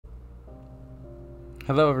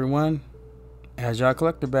Hello everyone, Agile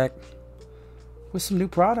Collector back with some new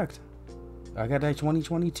product. I got that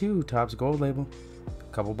 2022 Topps Gold label, a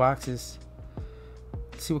couple boxes.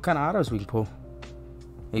 Let's see what kind of autos we can pull.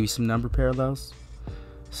 Maybe some number parallels,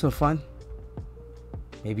 some fun,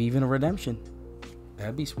 maybe even a redemption.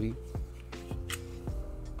 That'd be sweet.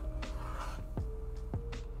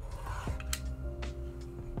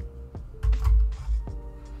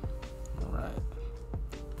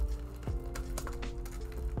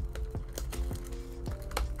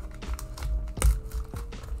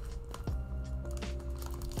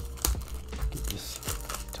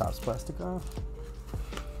 Topps plastic off.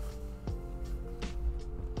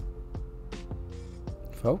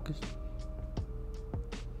 Focus.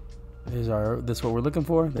 That's what we're looking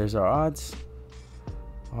for. There's our odds.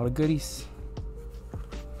 All the goodies.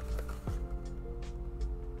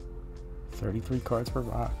 33 cards per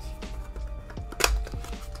box.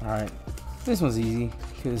 Alright. This one's easy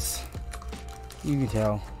because you can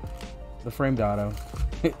tell the framed auto.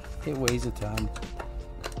 It weighs a ton.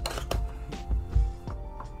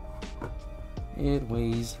 It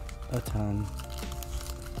weighs a ton.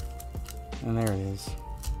 And there it is.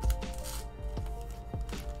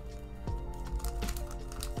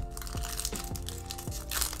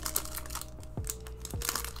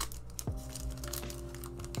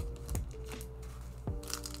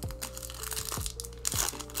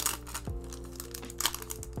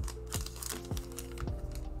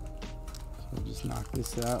 So just knock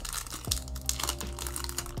this out.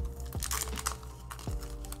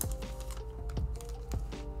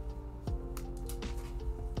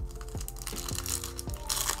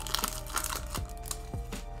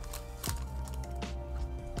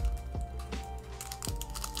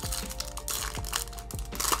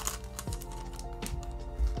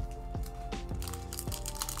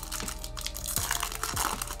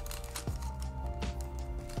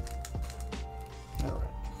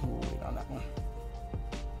 We'll wait on that one.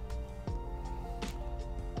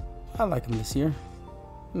 I like them this year.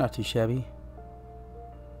 Not too shabby.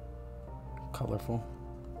 Colorful.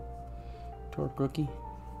 Torque rookie.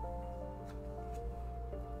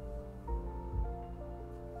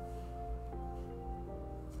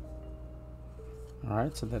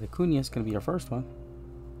 Alright, so that Acuna is going to be our first one.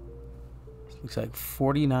 Looks like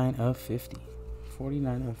 49 of 50.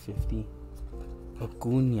 49 of 50.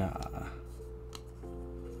 Acuna.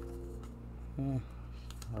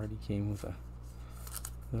 Already came with a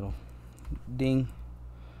little ding.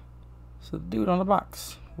 So the dude on the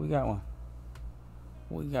box, we got one.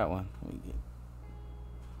 We got one. We get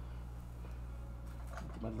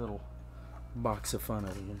my little box of fun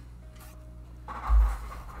over here.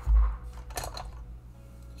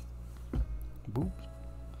 Boop.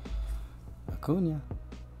 Acuna.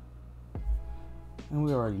 And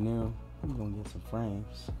we already knew we're gonna get some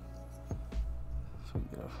frames. So we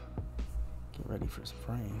gotta get ready for some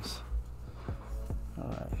frames.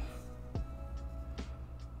 Alright.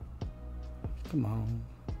 Come on.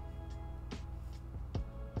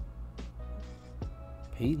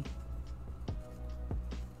 Pete.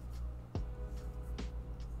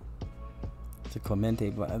 It's a Clemente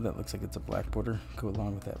black. That looks like it's a black border. Go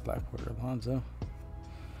along with that black border Alonzo.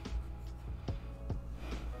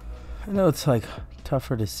 I know it's like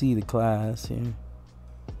tougher to see the class here.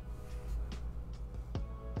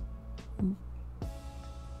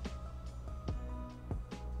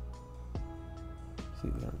 See,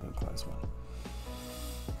 there we go, class one.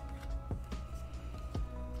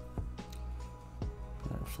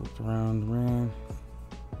 Alright, flipped around, ran.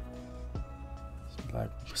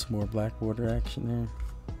 Some more black border action there.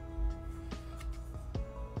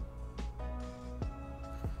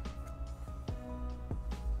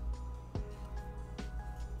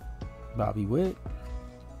 Bobby Witt.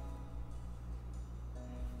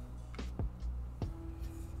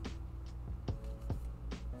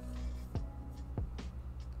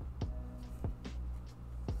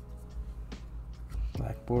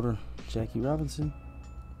 Black border, Jackie Robinson.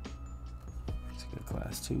 It's a good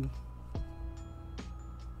class 2.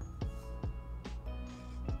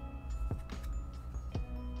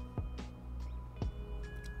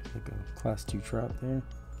 Like a class 2 Trout there.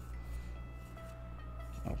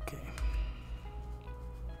 Okay.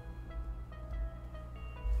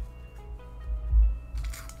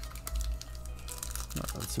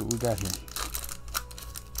 Alright, let's see what we got here.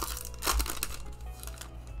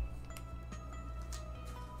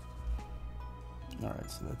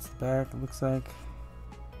 Alright, so that's the back, it looks like.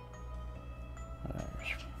 Alright.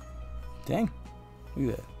 Dang. Look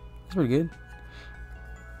at that. That's pretty good.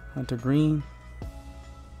 Hunter Green.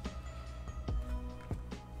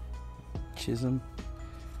 Chisholm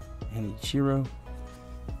and Ichiro.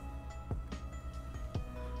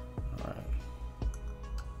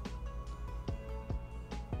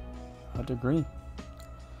 Hunter Green.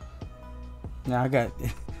 Now I got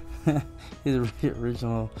his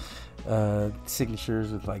original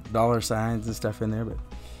signatures with like dollar signs and stuff in there, but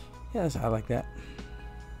yes, I like that.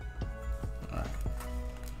 All right,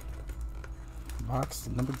 box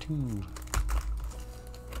number 2.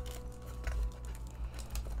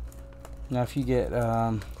 Now, if you get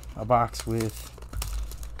a box with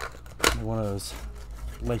one of those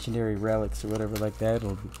legendary relics or whatever like that,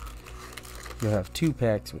 you'll have 2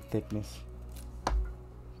 packs with thickness.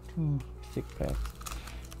 2 thick packs.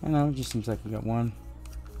 I know, it just seems like we got one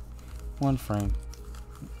frame.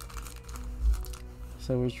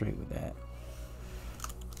 So we're straight with that.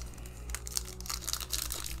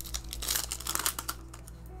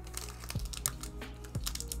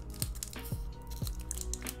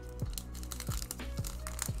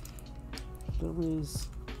 There is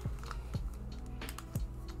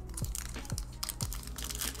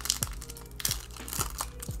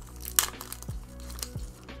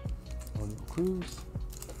Cruz.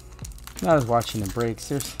 I was watching the breaks.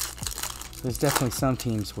 There's definitely some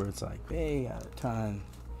teams where it's like they got a ton.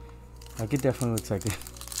 Like it definitely looks like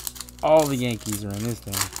all the Yankees are in this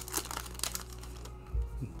thing.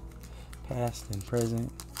 Past and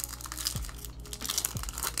present.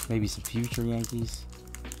 Maybe some future Yankees.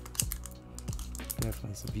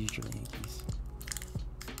 Definitely some future Yankees.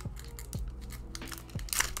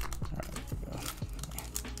 Alright, there we go.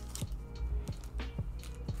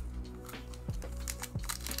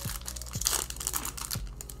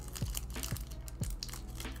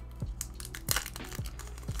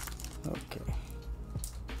 Okay.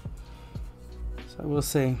 So I will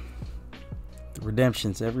say the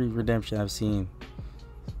redemptions, every redemption I've seen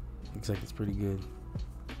looks like it's pretty good.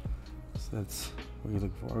 So that's what you're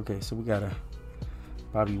looking for. Okay, so we got a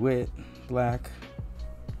Bobby Witt, black,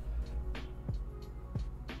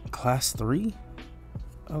 class 3.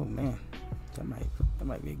 Oh man, that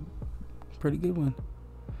might be a pretty good one.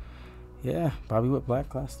 Yeah, Bobby Witt, black,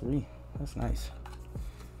 class 3. That's nice.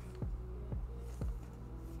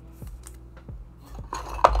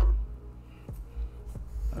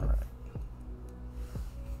 All right,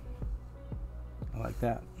 I like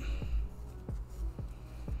that.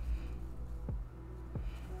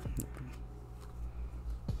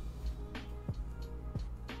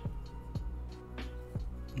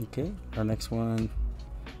 Okay, our next one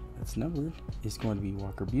that's numbered is going to be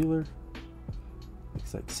Walker Buehler.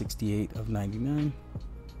 Looks like 68 of 99.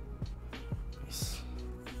 Nice.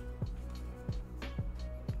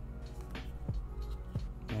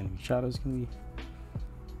 And Machado's going to be,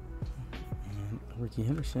 and Ricky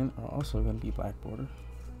Henderson are also going to be black border.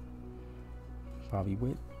 Bobby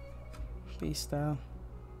Witt, base style.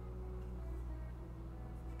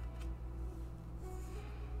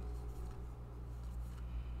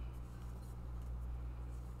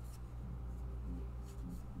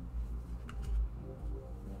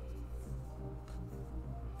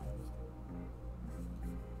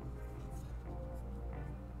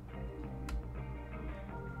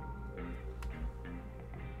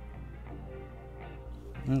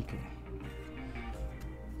 Okay.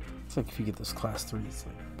 It's like if you get this class 3, it's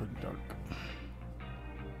like pretty dark.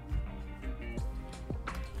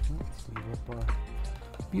 Let's leave up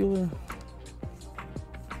Buehler.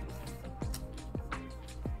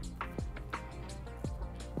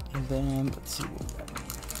 And then let's see what we got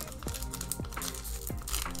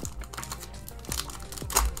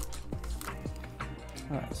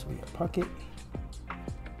here. Alright, so we got Puckett.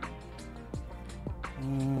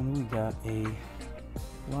 And we got a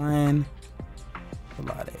Line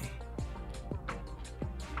Velade.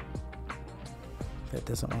 That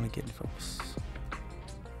doesn't want to get in focus.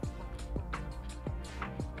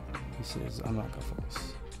 He says, I'm not going to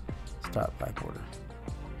focus. Stop back order.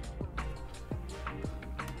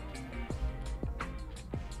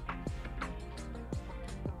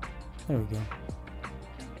 There we go.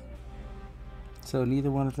 So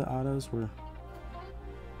neither one of the autos were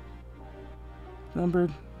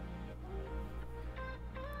numbered.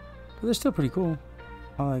 But they're still pretty cool.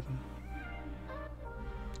 I like them.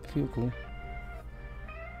 Feel cool.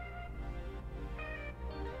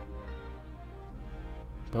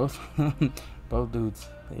 Both dudes.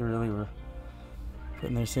 They really were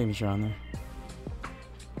putting their signature on there.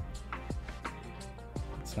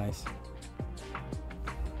 It's nice.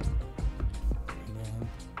 And then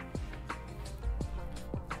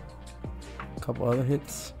a couple other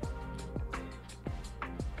hits.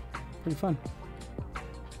 Pretty fun.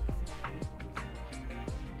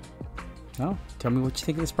 Well, tell me what you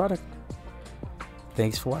think of this product.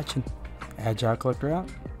 Thanks for watching. Agile Collector out.